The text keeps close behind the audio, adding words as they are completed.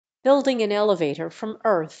Building an elevator from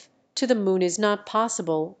Earth to the moon is not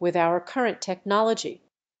possible with our current technology.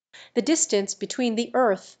 The distance between the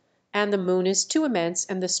Earth and the moon is too immense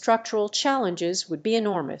and the structural challenges would be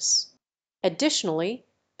enormous. Additionally,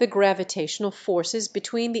 the gravitational forces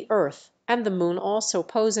between the Earth and the moon also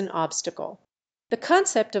pose an obstacle. The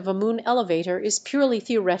concept of a moon elevator is purely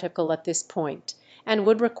theoretical at this point, and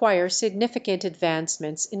would require significant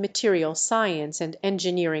advancements in material science and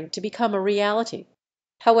engineering to become a reality.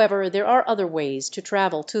 However, there are other ways to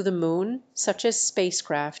travel to the moon, such as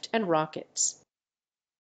spacecraft and rockets.